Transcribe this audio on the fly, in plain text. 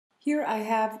Here I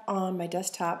have on my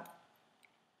desktop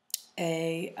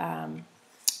a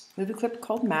movie clip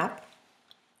called Map,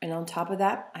 and on top of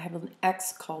that I have an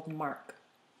X called Mark.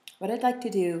 What I'd like to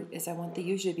do is I want the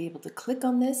user to be able to click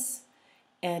on this,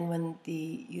 and when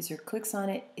the user clicks on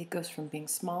it, it goes from being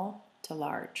small to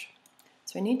large.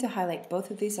 So I need to highlight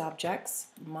both of these objects,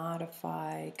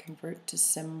 modify, convert to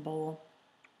symbol,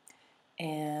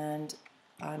 and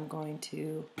I'm going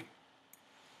to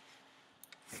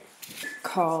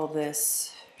call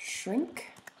this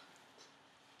shrink,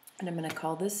 and I'm going to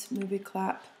call this movie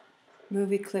clip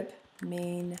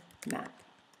main map.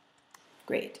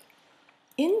 Great.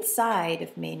 Inside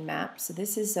of main map, so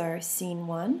this is our scene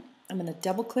 1, I'm going to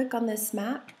double click on this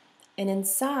map, and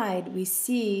inside we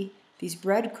see these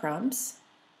breadcrumbs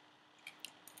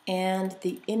and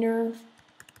the inner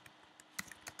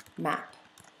map.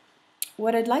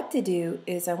 What I'd like to do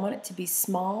is I want it to be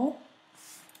small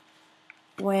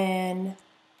when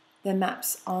the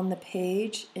map's on the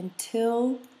page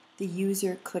until the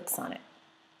user clicks on it.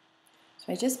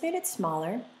 So I just made it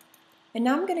smaller, and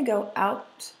now I'm going to go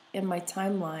out in my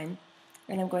timeline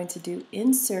and I'm going to do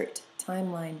insert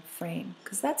timeline frame,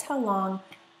 because that's how long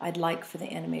I'd like for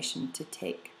the animation to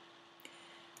take.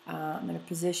 I'm going to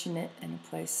position it in a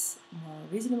place more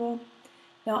reasonable.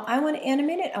 Now I want to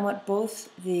animate it. I want both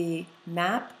the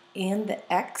map and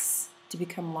the X to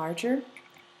become larger.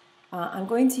 I'm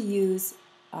going to use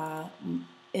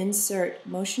insert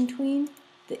motion tween.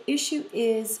 The issue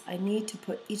is I need to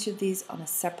put each of these on a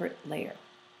separate layer.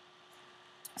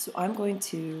 So I'm going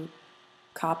to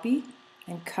copy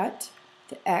and cut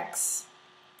the X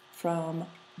from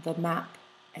the map,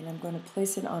 and I'm going to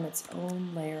place it on its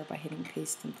own layer by hitting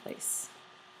paste in place.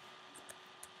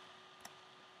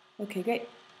 Okay, great.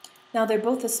 Now they're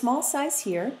both a small size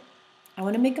here. I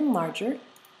want to make them larger,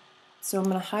 so I'm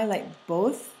going to highlight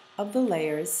both of the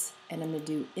layers and I'm going to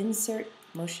do insert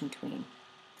motion tween.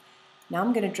 Now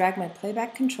I'm going to drag my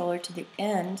playback controller to the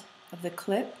end of the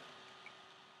clip,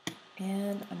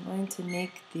 and I'm going to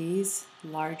make these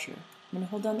larger. I'm going to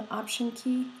hold down the Option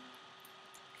key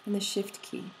and the Shift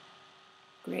key.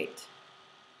 Great.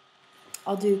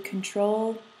 I'll do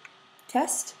Control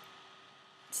Test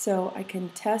so I can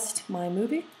test my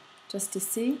movie just to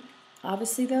see.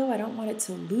 Obviously though, I don't want it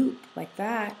to loop like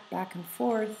that, back and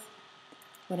forth.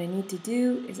 What I need to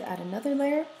do is add another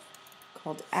layer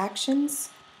called Actions,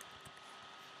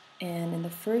 and in the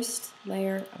first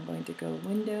layer I'm going to go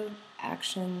Window,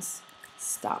 Actions,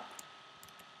 Stop.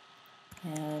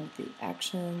 And the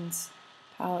Actions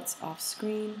palette's off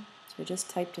screen, so I just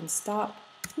typed in stop,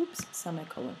 oops,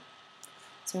 semicolon.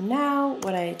 So now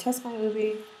when I test my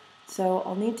movie, so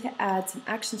I'll need to add some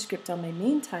action script on my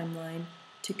main timeline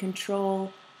to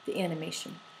control the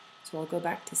animation. So I'll go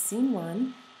back to scene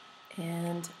 1,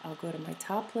 and I'll go to my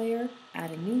top layer, add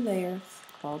a new layer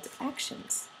called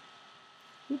Actions.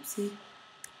 Oopsie.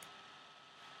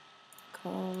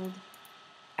 Called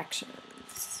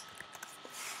Actions.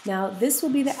 Now this will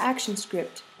be the action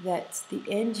script that the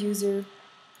end user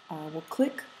will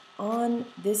click on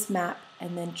this map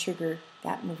and then trigger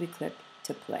that movie clip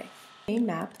to play. Main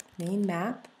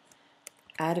map,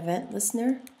 add event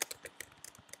listener,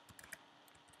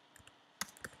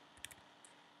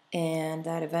 and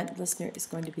that event listener is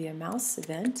going to be a mouse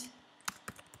event,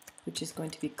 which is going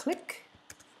to be click,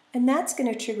 and that's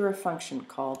going to trigger a function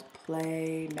called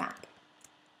playMap.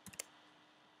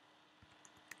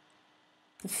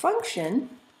 The function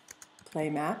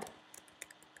playMap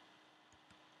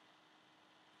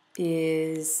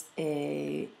is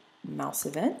a mouse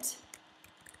event,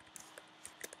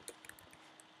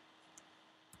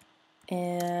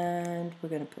 and we're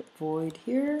going to put void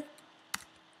here,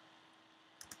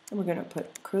 and we're going to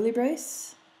put curly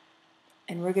brace,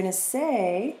 and we're going to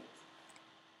say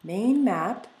main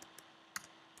map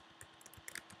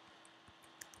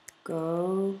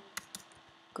go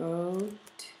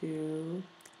to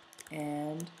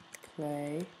and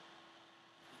play.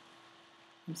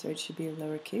 I'm sorry, it should be a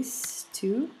lowercase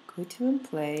 2, go to and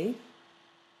play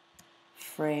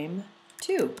frame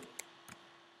 2.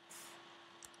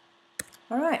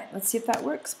 Alright, let's see if that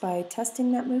works by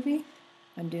testing that movie.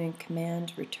 I'm doing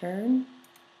command return.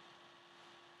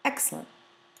 Excellent.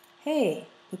 Hey,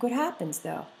 look what happens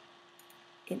though.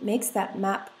 It makes that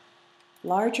map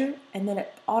larger and then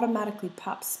it automatically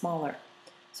pops smaller.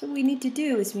 So what we need to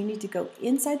do is we need to go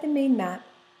inside the main map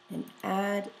and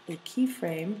add a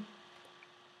keyframe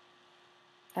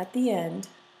at the end,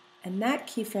 and that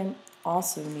keyframe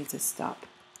also needs a stop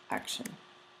action,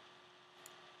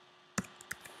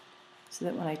 so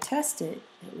that when I test it,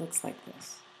 it looks like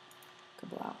this.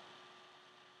 Kablow.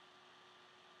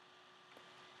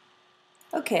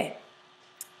 Okay,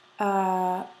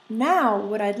 Now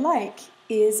what I'd like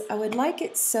is I would like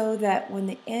it so that when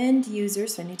the end user,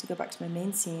 so I need to go back to my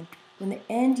main scene, when the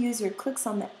end user clicks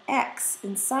on the X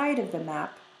inside of the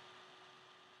map,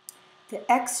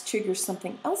 the X triggers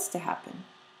something else to happen.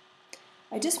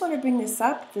 I just want to bring this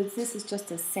up because this is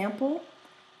just a sample.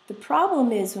 The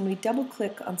problem is when we double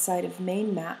click on side of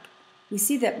main map, we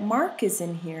see that Mark is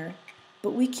in here,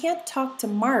 but we can't talk to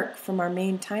Mark from our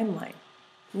main timeline.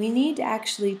 We need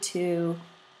actually to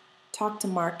talk to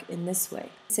Mark in this way.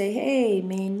 Say, hey,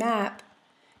 main map,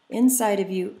 inside of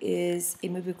you is a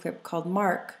movie clip called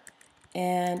Mark,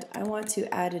 and I want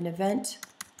to add an event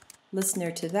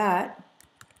listener to that.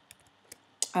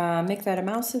 Make that a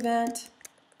mouse event,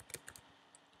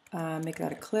 make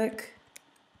that a click,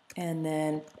 and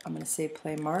then I'm going to say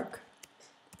playMark.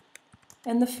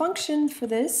 And the function for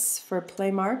this, for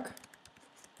playMark,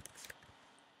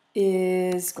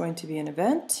 is going to be an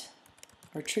event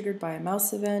or triggered by a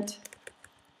mouse event,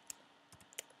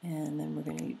 and then we're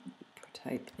going to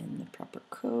type in the proper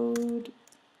code,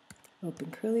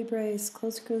 open curly brace,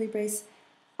 close curly brace.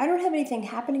 I don't have anything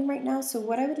happening right now, so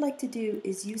what I would like to do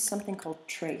is use something called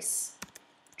trace.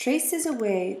 Trace is a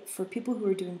way for people who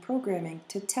are doing programming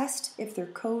to test if their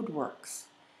code works.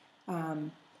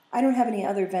 I don't have any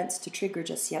other events to trigger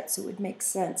just yet, so it would make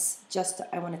sense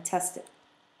I want to test it.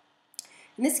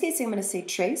 In this case, I'm going to say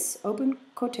trace, open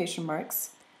quotation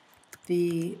marks,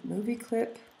 the movie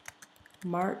clip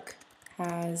Mark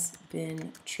has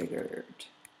been triggered.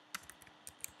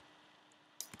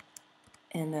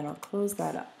 And then I'll close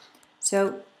that up.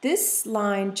 So this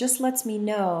line just lets me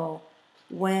know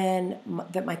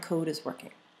that my code is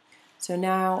working. So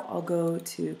now I'll go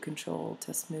to Control,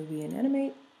 Test Movie, and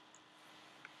Animate.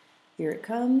 Here it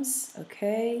comes.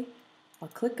 Okay, I'll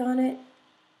click on it.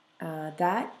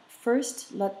 That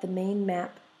first let the main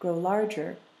map grow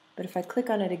larger, but if I click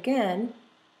on it again,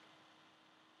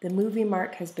 the movie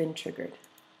mark has been triggered.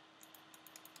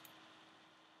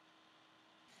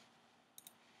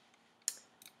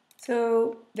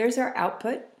 So there's our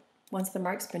output once the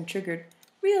mark's been triggered.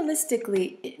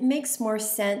 Realistically, it makes more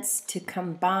sense to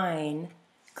combine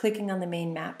clicking on the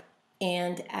main map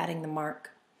and adding the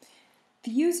mark.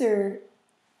 The user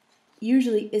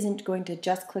usually isn't going to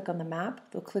just click on the map.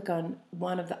 They'll click on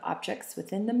one of the objects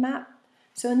within the map.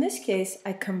 So in this case,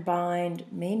 I combined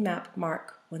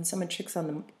mainMap.mark. When someone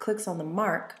clicks on the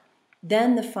mark,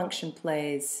 then the function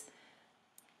plays.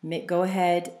 Go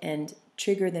ahead and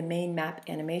trigger the main map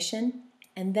animation,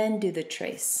 and then do the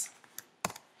trace.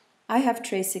 I have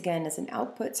trace again as an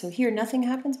output, so here nothing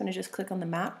happens when I just click on the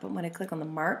map, but when I click on the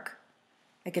mark,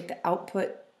 I get the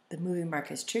output, the movie mark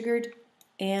is triggered,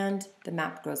 and the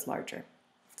map grows larger.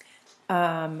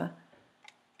 I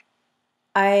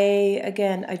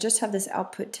just have this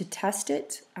output to test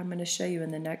it. I'm going to show you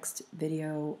in the next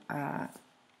video.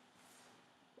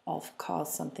 I'll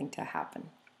cause something to happen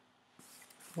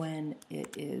when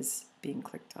it is being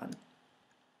clicked on.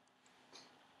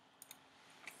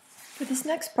 For this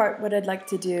next part, what I'd like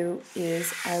to do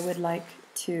is I would like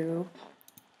to,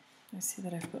 I see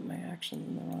that I've put my actions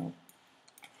in the wrong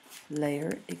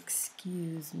layer,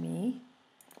 excuse me,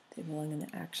 they belong in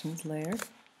the actions layer.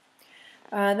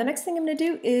 The next thing I'm going to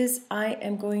do is I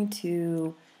am going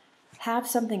to have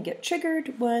something get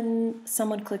triggered when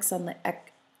someone clicks on the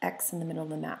X in the middle of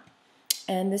the map.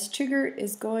 And this trigger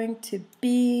is going to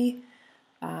be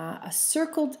a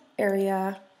circled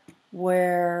area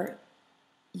where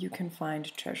you can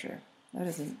find treasure. That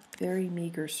is a very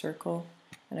meager circle,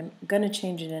 and I'm going to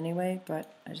change it anyway,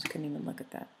 but I just couldn't even look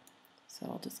at that. So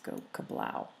I'll just go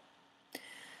kablow.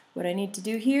 What I need to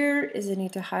do here is I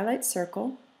need to highlight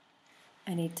circle.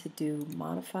 I need to do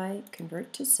modify,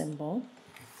 convert to symbol,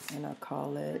 and I'll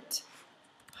call it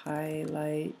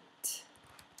highlight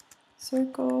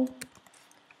circle.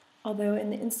 Although in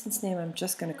the instance name, I'm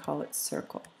just going to call it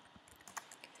circle.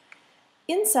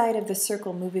 Inside of the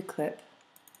circle movie clip,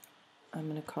 I'm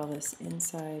going to call this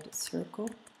inside circle.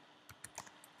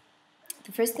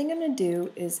 The first thing I'm going to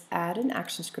do is add an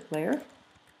action script layer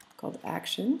called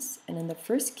actions, and in the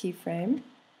first keyframe,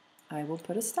 I will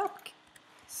put a stop.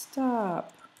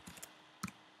 Stop.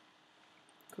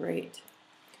 Great.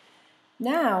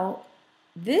 Now,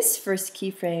 this first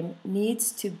keyframe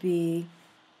needs to be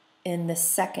in the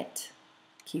second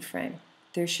keyframe.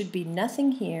 There should be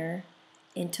nothing here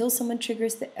until someone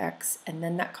triggers the X, and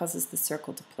then that causes the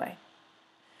circle to play.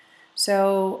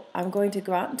 So I'm going to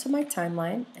go out into my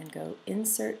timeline and go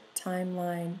Insert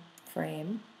Timeline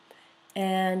Frame,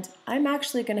 and I'm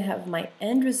actually going to have my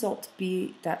end result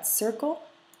be that circle,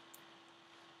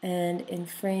 and in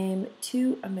frame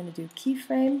 2 I'm going to do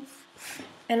keyframe,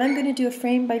 And I'm going to do a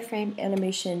frame-by-frame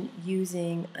animation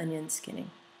using onion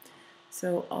skinning.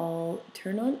 So I'll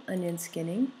turn on onion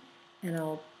skinning and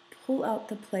I'll pull out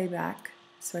the playback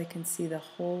so I can see the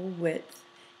whole width,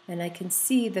 and I can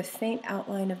see the faint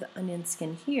outline of the onion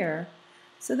skin here,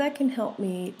 so that can help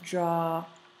me draw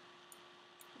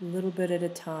a little bit at a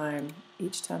time.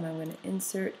 Each time I'm going to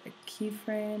insert a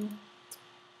keyframe,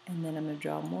 and then I'm going to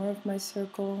draw more of my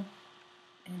circle,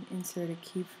 and insert a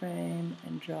keyframe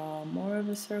and draw more of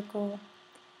a circle.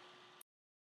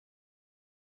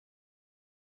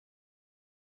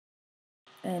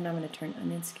 And I'm going to turn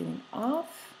onion skinning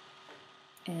off,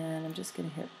 and I'm just going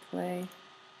to hit play.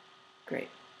 Great,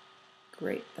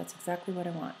 great, that's exactly what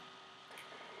I want.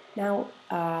 Now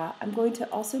I'm going to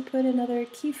also put another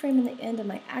keyframe in the end of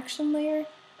my action layer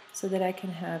so that I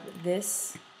can have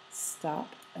this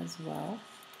stop as well.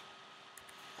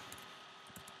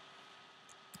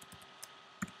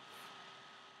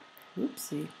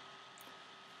 Oopsie.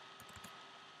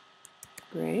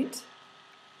 Great.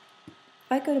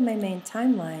 If I go to my main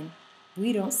timeline,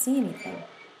 we don't see anything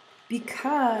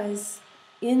because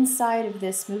inside of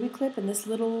this movie clip, and this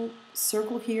little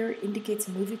circle here indicates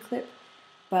a movie clip,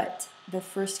 but the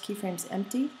first keyframe is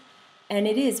empty. And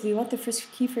it is, we want the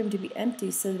first keyframe to be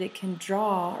empty so that it can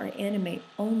draw or animate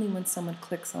only when someone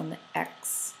clicks on the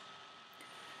X.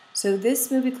 So this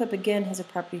movie clip again has a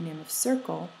property name of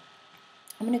circle.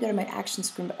 I'm going to go to my action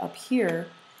screen up here,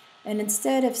 and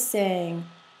instead of saying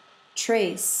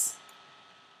trace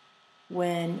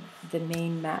when the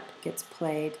main map gets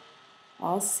played,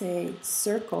 I'll say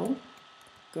circle,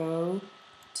 go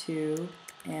to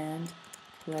and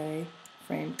play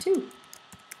frame 2.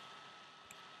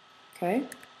 Okay,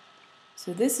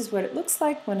 so this is what it looks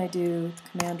like when I do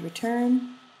command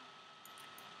return.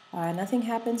 Nothing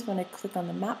happens when I click on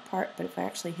the map part, but if I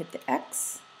actually hit the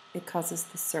X, it causes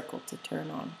the circle to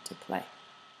turn on to play.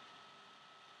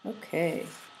 Okay.